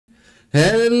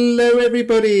Hello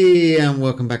everybody and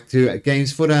welcome back to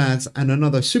Games for Dads and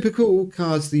another super cool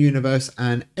Cards of the Universe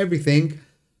and Everything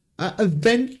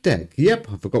event deck. Yep,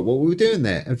 I forgot what we were doing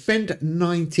there. Event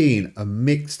 19, a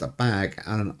mixed bag,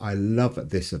 and I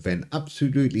love this event.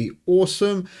 Absolutely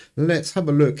awesome. Let's have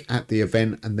a look at the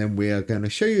event and then we are going to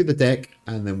show you the deck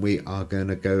and then we are going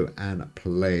to go and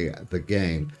play the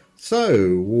game.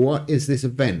 So what is this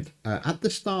event? At the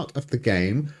start of the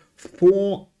game,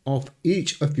 4 of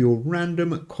each of your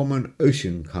random common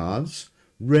ocean cards,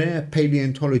 rare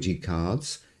paleontology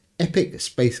cards, epic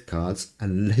space cards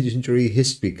and legendary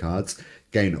history cards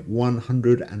gain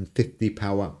 150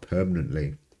 power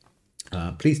permanently.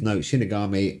 Please note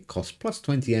Shinigami costs plus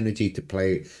 20 energy to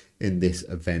play in this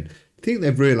event. I think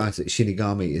they've realized that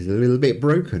Shinigami is a little bit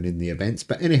broken in the events,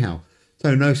 but anyhow,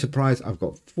 so no surprise, I've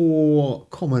got 4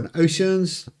 common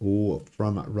oceans, all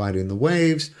from Riding the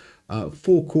Waves.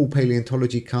 4 cool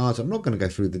paleontology cards. I'm not going to go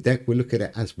through the deck. We'll look at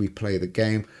it as we play the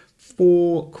game.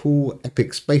 4 cool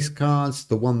epic space cards.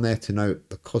 The one there to note,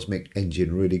 the Cosmic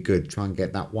Engine, really good. Try and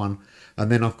get that one. And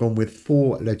then I've gone with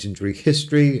 4 legendary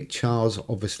history. Charles,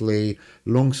 obviously.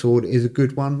 Longsword is a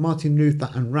good one. Martin Luther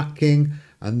and Rat King.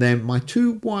 And then my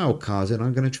 2 wild cards, and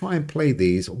I'm going to try and play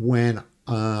these when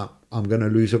I'm going to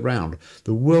lose a round.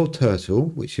 The World Turtle,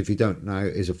 which if you don't know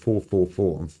is a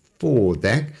 4/4/4/4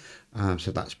 deck.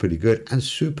 So that's pretty good. And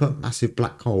super massive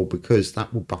black hole because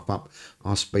that will buff up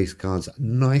our space cards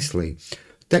nicely.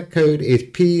 Deck code is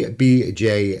PBJTCD.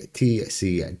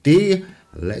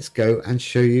 Let's go and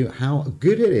show you how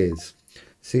good it is.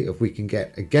 See if we can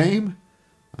get a game.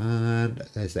 And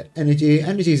there's the energy.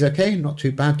 Energy is okay, not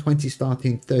too bad. 20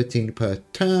 starting, 13 per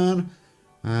turn.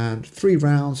 And 3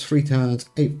 rounds, 3 turns,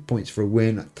 8 points for a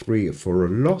win, 3 for a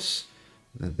loss.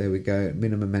 And there we go.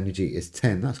 Minimum energy is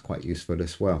 10. That's quite useful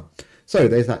as well. So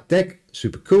there's that deck.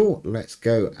 Super cool. Let's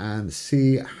go and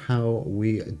see how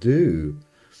we do.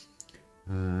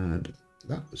 And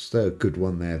that was a good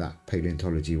one there. That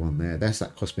paleontology one there. There's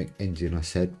that Cosmic Engine I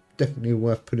said. Definitely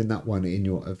worth putting that one in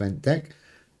your event deck.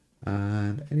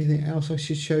 And anything else I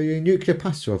should show you? Nuclear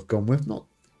Pasta I've gone with. Not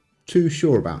too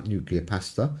sure about Nuclear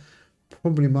Pasta.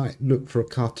 Probably might look for a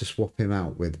card to swap him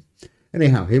out with.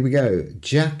 Anyhow, here we go.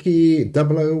 Jackie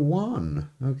 001.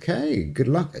 Okay, good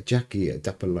luck, Jackie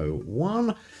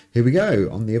 001. Here we go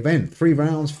on the event. 3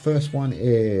 rounds. First one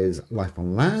is Life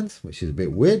on Land, which is a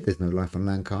bit weird. There's no Life on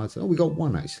Land cards. Oh, we got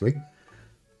one actually.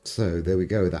 So there we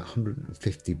go. That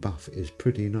 150 buff is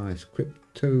pretty nice.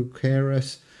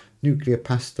 Cryptocarus, Nuclear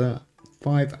Pasta,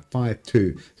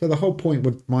 5/5/2. So the whole point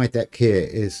with my deck here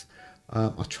is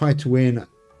I tried to win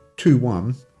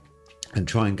 2-1. And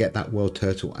try and get that World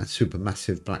Turtle and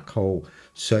Supermassive Black Hole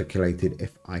circulated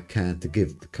if I can to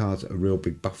give the cards a real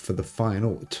big buff for the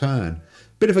final turn.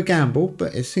 Bit of a gamble,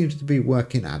 but it seems to be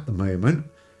working at the moment.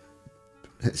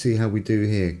 Let's see how we do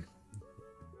here.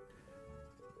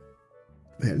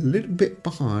 They're a little bit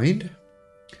behind.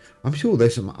 I'm sure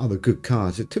there's some other good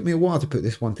cards. It took me a while to put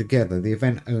this one together. The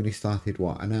event only started,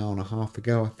 what, an hour and a half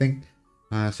ago, I think.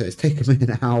 So it's taken me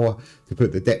an hour to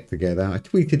put the deck together. I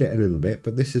tweeted it a little bit,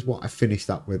 but this is what I finished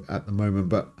up with at the moment.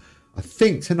 But I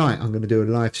think tonight I'm going to do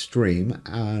a live stream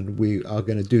and we are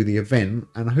going to do the event.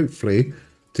 And hopefully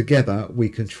together we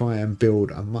can try and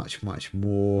build a much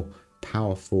more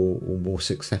powerful or more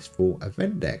successful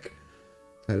event deck.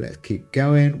 So let's keep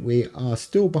going. We are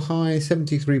still behind,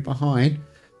 73 behind.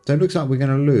 So it looks like we're going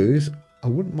to lose. I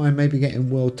wouldn't mind maybe getting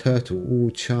World Turtle. Oh,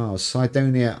 Charles.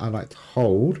 Cydonia I like to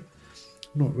hold.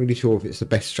 Not really sure if it's the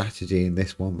best strategy in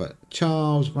this one, but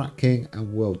Charles, Rat King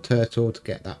and World Turtle to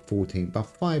get that 14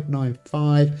 buff.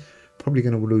 5/9/5. Probably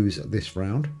going to lose this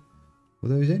round.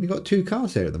 Although he's only got 2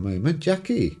 cards there at the moment.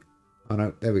 Jackie. Oh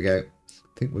no, there we go. I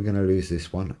think we're going to lose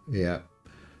this one. Yeah.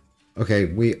 Okay,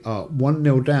 we are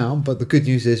 1-0 down, but the good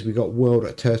news is we got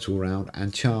World Turtle round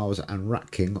and Charles and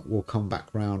Rat King will come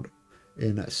back round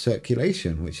in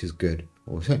circulation, which is good.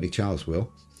 Or certainly Charles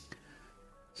will.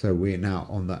 So we're now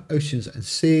on the Oceans and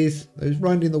Seas. Those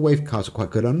Riding the Wave cards are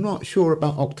quite good. I'm not sure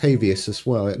about Octavius as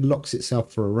well. It locks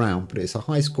itself for a round, but it's a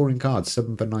high scoring card,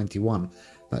 7/91.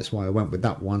 That's why I went with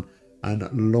that one. And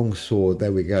Longsword,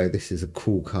 there we go. This is a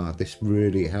cool card. This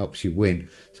really helps you win.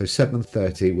 So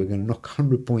 730, we're going to knock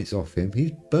 100 points off him.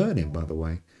 He's burning, by the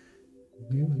way.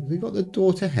 We got the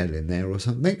Door to Hell in there or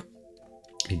something.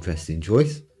 Interesting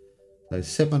choice. So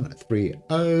 730.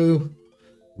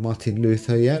 Martin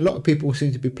Luther, yeah, a lot of people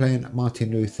seem to be playing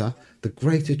Martin Luther. The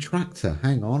Great Attractor,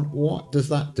 hang on, what does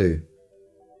that do?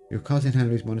 Your cards in hand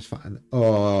lose -5.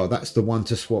 Oh, that's the one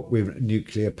to swap with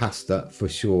Nuclear Pasta for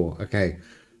sure. Okay,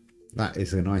 that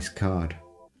is a nice card.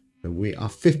 So we are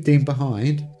 15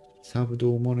 behind.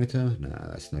 Salvador Monitor, no,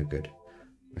 that's no good.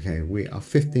 Okay, we are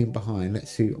 15 behind.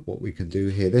 Let's see what we can do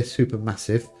here. They're super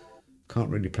massive. Can't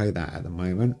really play that at the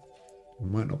moment. We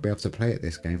might not be able to play it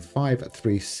this game. 5,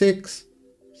 3, 6.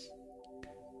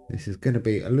 This is going to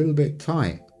be a little bit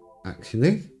tight,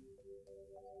 actually.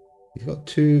 He's got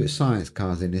 2 science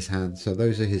cards in his hand, so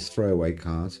those are his throwaway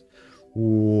cards.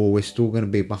 Ooh, we're still going to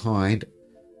be behind.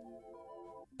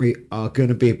 We are going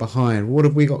to be behind. What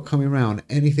have we got coming around?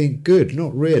 Anything good?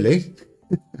 Not really.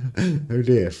 Oh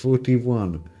dear,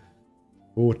 41.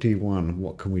 41.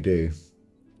 What can we do?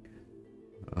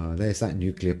 There's that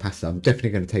nuclear pasta. I'm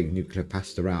definitely going to take nuclear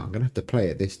pasta out. I'm going to have to play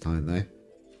it this time, though.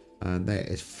 And there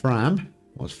is Fram.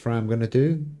 What's Fram going to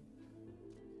do?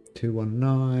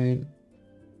 219.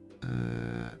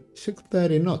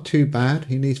 630, not too bad.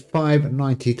 He needs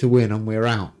 590 to win and we're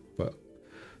out. But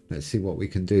let's see what we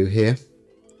can do here.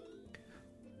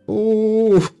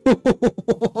 Oh,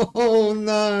 oh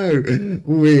no.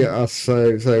 We are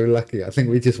so lucky. I think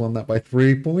we just won that by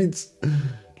 3 points.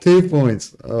 2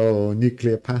 points. Oh,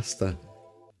 nuclear pasta.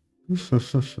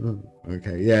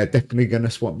 Okay, yeah, definitely going to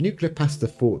swap nuclear pasta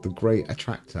for the Great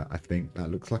Attractor. I think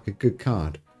that looks like a good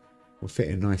card. Will fit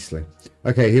in nicely.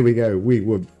 Okay, here we go. We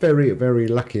were very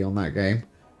lucky on that game.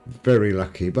 Very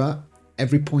lucky, but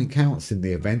every point counts in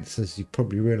the events, as you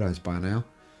probably realised by now.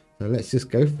 So let's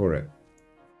just go for it.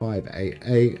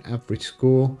 588 average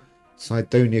score.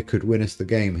 Cydonia could win us the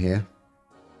game here.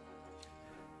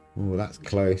 Oh, that's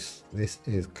close. This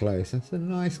is close. That's a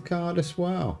nice card as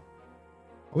well.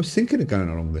 I was thinking of going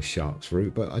along the sharks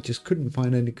route, but I just couldn't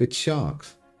find any good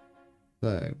sharks.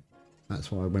 So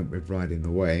that's why I went with riding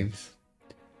the waves.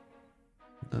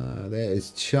 There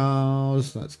is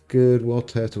Charles. That's good. World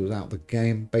Turtle's out the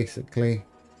game, basically.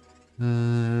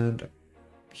 And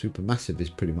Supermassive is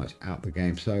pretty much out the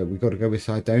game. So we've got to go with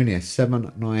Cydonia.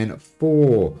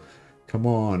 794. Come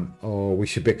on. Oh, we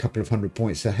should be a couple of 100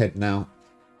 points ahead now.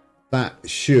 That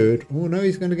should... Oh, no,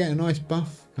 he's going to get a nice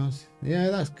buff. Yeah,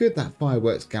 that's good, that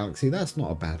Fireworks Galaxy. That's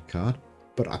not a bad card.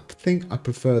 But I think I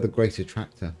prefer the Great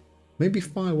Attractor. Maybe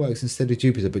Fireworks instead of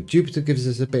Jupiter, but Jupiter gives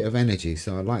us a bit of energy,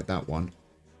 so I like that one.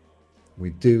 We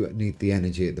do need the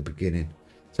energy at the beginning.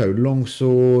 So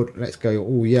Longsword, let's go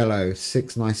all yellow,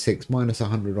 696, minus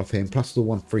 100 off him, plus the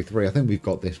 133. I think we've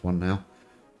got this one now.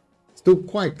 Still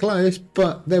quite close,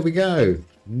 but there we go.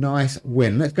 Nice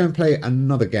win. Let's go and play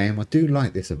another game. I do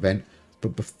like this event,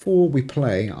 but before we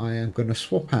play, I am going to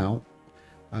swap out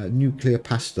Nuclear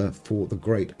Pasta for the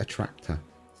Great Attractor.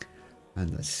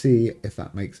 And let's see if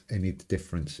that makes any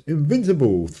difference.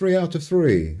 Invincible, 3 out of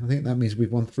 3. I think that means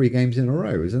we've won 3 games in a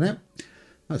row, isn't it?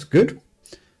 That's good.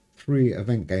 3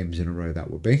 event games in a row, that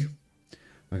would be.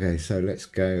 Okay, so let's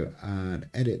go and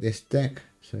edit this deck.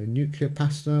 So Nuclear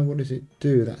Pasta, what does it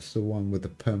do? That's the one with the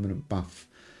permanent buff.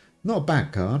 Not a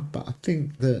bad card, but I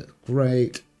think the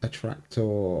Great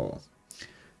Attractor...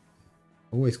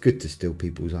 Always good to steal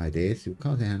people's ideas. You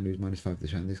can't say hand lose -5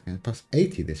 this round. This game plus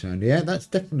 80 this round. Yeah, that's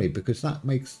definitely, because that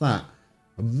makes that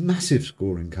a massive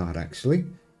scoring card, actually.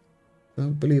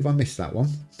 Don't believe I missed that one.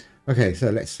 Okay, so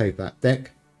let's save that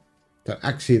deck. So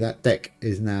actually that deck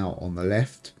is now on the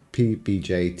left.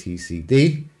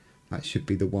 PBJTCD. That should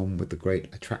be the one with the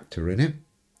Great Attractor in it.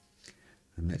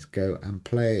 And let's go and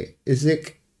play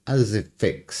Izik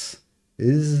Azifix.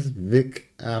 Izik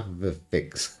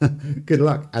Azifix. Good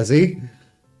luck, Azzy.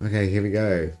 Okay, here we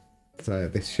go. So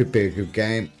this should be a good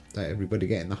game. So everybody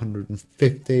getting the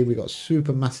 150. We got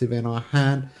Supermassive in our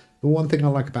hand. The one thing I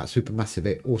like about Supermassive,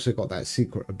 it also got that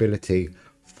secret ability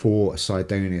for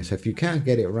Cydonia. So if you can't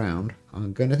get it around,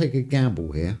 I'm going to take a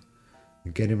gamble here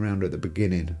and get him around at the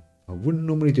beginning. I wouldn't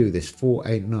normally do this.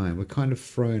 489. We're kind of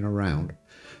throwing around.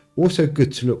 Also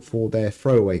good to look for their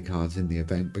throwaway cards in the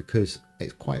event, because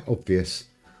it's quite obvious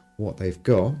what they've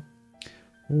got.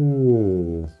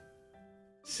 Ooh.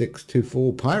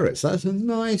 624 Pirates. That's a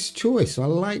nice choice. I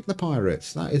like the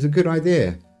Pirates. That is a good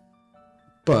idea.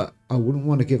 But I wouldn't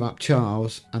want to give up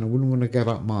Charles, and I wouldn't want to give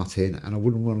up Martin, and I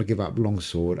wouldn't want to give up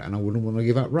Longsword, and I wouldn't want to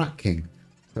give up Rat King.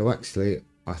 So actually,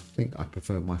 I think I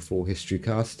prefer my 4 history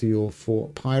cards to your 4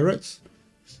 Pirates.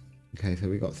 Okay, so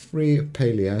we got 3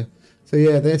 Paleo. So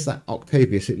yeah, there's that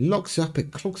Octavius. It locks up,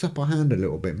 it clogs up our hand a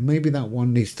little bit. Maybe that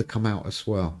one needs to come out as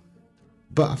well.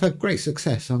 But I've had great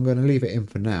success, so I'm going to leave it in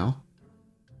for now.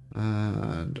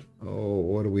 And, oh,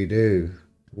 what do we do?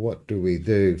 What do we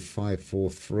do?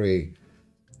 543.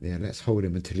 Yeah, let's hold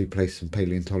him until he plays some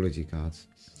paleontology cards.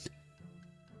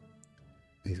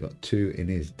 He's got 2 in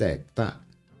his deck. That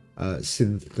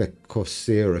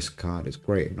Synthecosaurus card is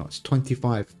great. It's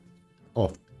 25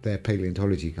 off their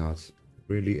paleontology cards.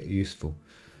 Really useful.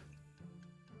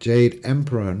 Jade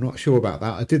Emperor. Not sure about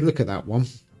that. I did look at that one.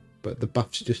 but the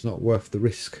buff's just not worth the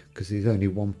risk because he's only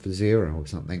 1 for 0 or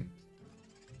something.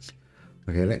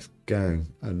 Okay, let's go.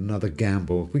 Another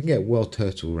gamble. If we can get World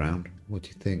Turtle round, what do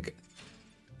you think?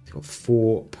 He's got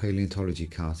 4 paleontology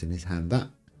cards in his hand. That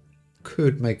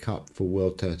could make up for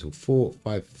World Turtle. 4,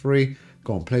 5, 3.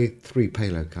 Go on, play 3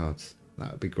 paleo cards.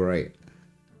 That would be great.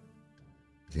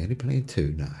 Is he only playing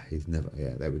 2? No, he's never.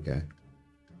 Yeah, there we go.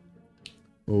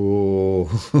 Oh,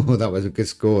 that was a good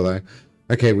score though.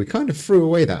 Okay, we kind of threw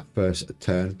away that first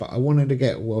turn, but I wanted to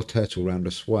get World Turtle round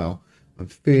as well. I'm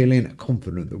feeling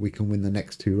confident that we can win the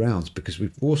next 2 rounds because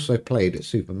we've also played at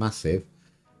Supermassive.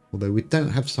 Although we don't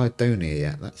have Cydonia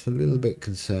yet. That's a little bit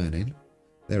concerning.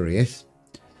 There he is.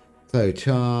 So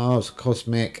Charles,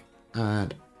 Cosmic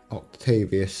and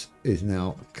Octavius is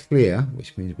now clear,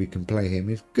 which means we can play him.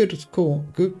 He's good score,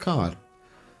 good card.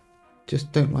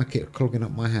 Just don't like it clogging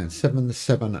up my hand. 7,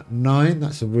 7, 9.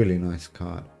 That's a really nice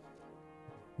card.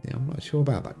 Yeah, I'm not sure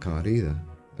about that card either.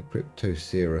 The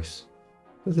Cryptocerus.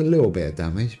 There's a little bit of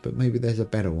damage, but maybe there's a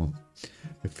better one.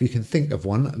 If you can think of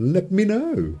one, let me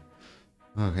know.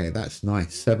 Okay, that's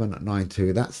nice. 7, 9,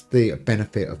 2. That's the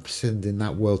benefit of sending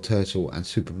that World Turtle and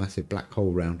Supermassive Black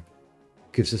Hole round.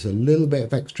 Gives us a little bit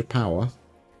of extra power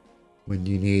when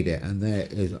you need it. And there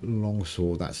is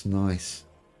Longsword. That's nice.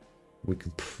 We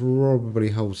can probably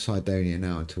hold Cydonia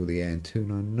now until the end.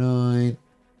 299.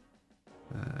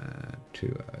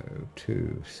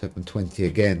 202, 720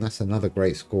 again. That's another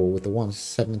great score. With the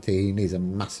 170, he needs a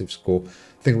massive score.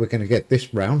 I think we're going to get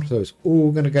this round, so it's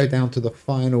all going to go down to the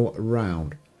final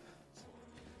round.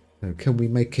 So can we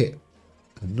make it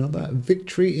another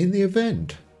victory in the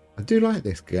event? I do like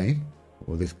this game,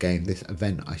 or this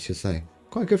event I should say.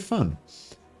 Quite good fun.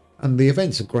 And the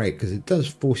events are great because it does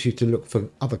force you to look for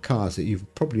other cards that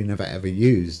you've probably never ever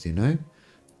used, you know.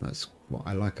 That's what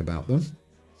I like about them.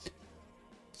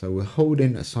 So we're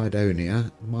holding a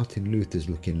Cydonia. Martin Luther's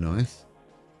looking nice.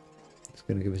 It's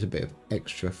going to give us a bit of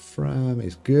extra. Fram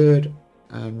is good.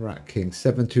 And Rat King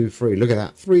 723. Look at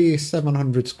that. 3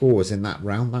 700 scores in that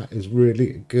round. That is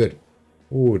really good.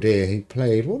 Oh dear, he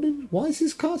played. Why is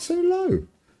his card so low?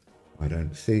 I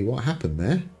don't see what happened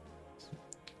there.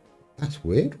 That's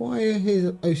weird. Why are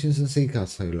his Oceans and Sea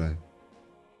cards so low?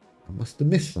 I must have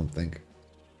missed something.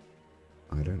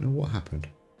 I don't know what happened.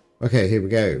 Okay, here we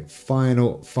go.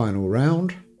 Final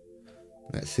round.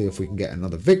 Let's see if we can get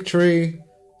another victory.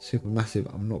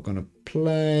 Supermassive, I'm not going to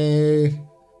play.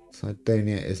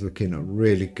 Cydonia is looking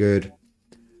really good.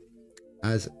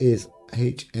 As is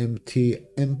HMT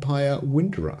Empire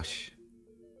Windrush.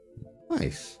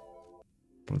 Nice.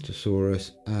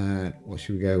 Brontosaurus. And what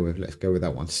should we go with? Let's go with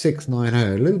that one.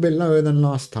 690. A little bit lower than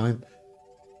last time.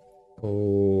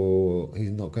 Oh, he's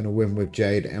not going to win with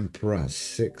Jade Emperor.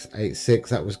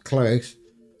 686. That was close.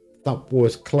 That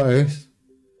was close.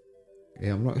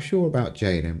 Yeah, I'm not sure about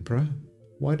Jade Emperor.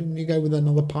 Why didn't you go with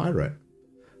another pirate?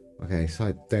 Okay,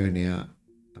 Cydonia.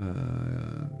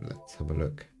 Let's have a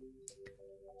look.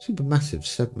 Supermassive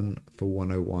 7 for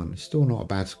 101. Still not a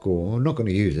bad score. I'm not going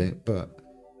to use it, but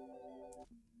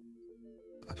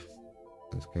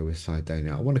let's go with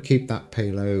Cydonia. I want to keep that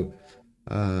Paleo.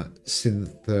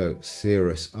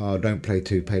 Synthocerus. Oh, don't play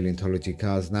 2 paleontology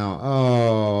cards now.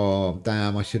 Oh,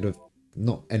 damn, I should have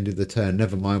not ended the turn.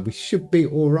 Never mind, we should be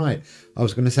all right. I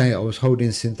was going to say I was holding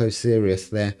Synthocerus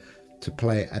there to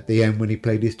play at the end when he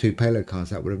played his 2 paleo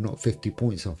cards. That would have knocked 50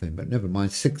 points off him, but never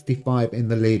mind. 65 in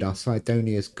the lead. Our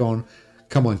Cydonia's gone.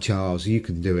 Come on, Charles, you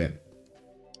can do it.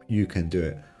 You can do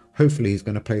it. Hopefully he's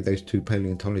going to play those 2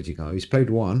 paleontology cards. He's played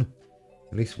 1.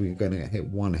 At least we're going to hit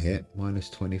 1 hit. Minus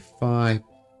 25.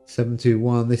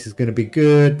 721. This is going to be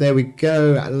good. There we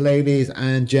go, ladies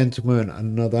and gentlemen.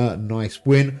 Another nice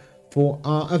win for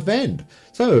our event.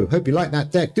 So, hope you like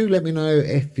that deck. Do let me know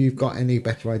if you've got any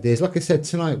better ideas. Like I said,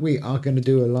 tonight we are going to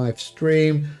do a live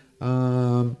stream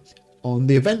on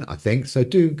the event, I think. So,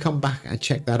 do come back and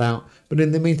check that out. But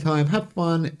in the meantime, have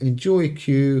fun. Enjoy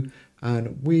Q.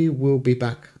 And we will be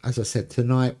back, as I said,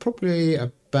 tonight. Probably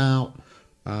about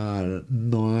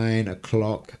 9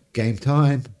 o'clock game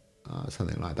time,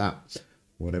 something like that,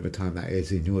 whatever time that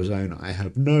is in your zone. I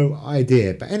have no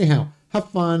idea, but anyhow, have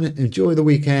fun, enjoy the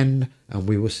weekend, and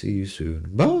we will see you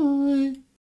soon. Bye.